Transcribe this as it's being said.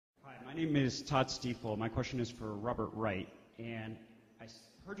My name is Todd Stiefel. My question is for Robert Wright. And I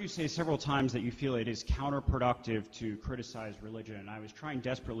heard you say several times that you feel it is counterproductive to criticize religion. And I was trying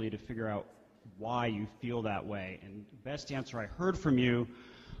desperately to figure out why you feel that way. And the best answer I heard from you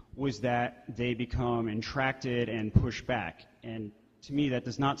was that they become intracted and push back. And to me, that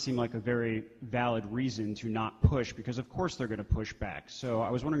does not seem like a very valid reason to not push, because of course they're going to push back. So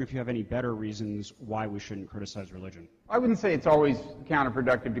I was wondering if you have any better reasons why we shouldn't criticize religion. I wouldn't say it's always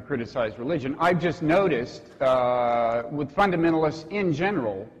counterproductive to criticize religion. I've just noticed with fundamentalists in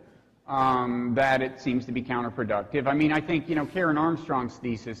general that it seems to be counterproductive. I mean, I think, Karen Armstrong's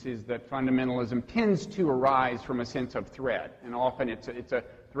thesis is that fundamentalism tends to arise from a sense of threat, and often it's a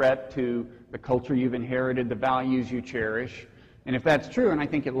threat to the culture you've inherited, the values you cherish. And if that's true, and I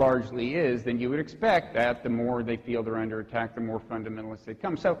think it largely is, then you would expect that the more they feel they're under attack, the more fundamentalist they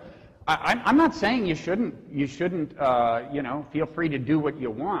come. So I'm not saying you shouldn't feel free to do what you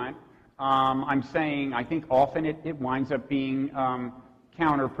want. I'm saying I think often it winds up being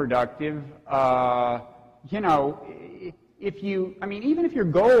counterproductive. Even if your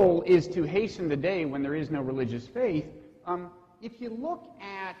goal is to hasten the day when there is no religious faith, if you look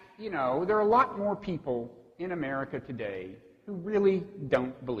at, there are a lot more people in America today who really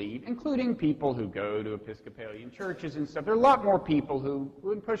don't believe, including people who go to Episcopalian churches and stuff. There are a lot more people who,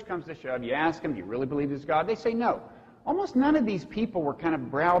 when push comes to shove, you ask them, do you really believe there's God? They say no. Almost none of these people were kind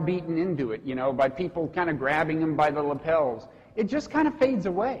of browbeaten into it, by people kind of grabbing them by the lapels. It just kind of fades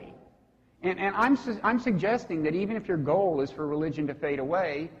away. And I'm suggesting that even if your goal is for religion to fade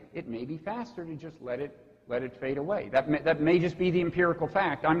away, it may be faster to just let it fade away. That may just be the empirical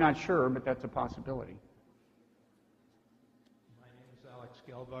fact. I'm not sure, but that's a possibility.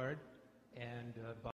 Gelbard, and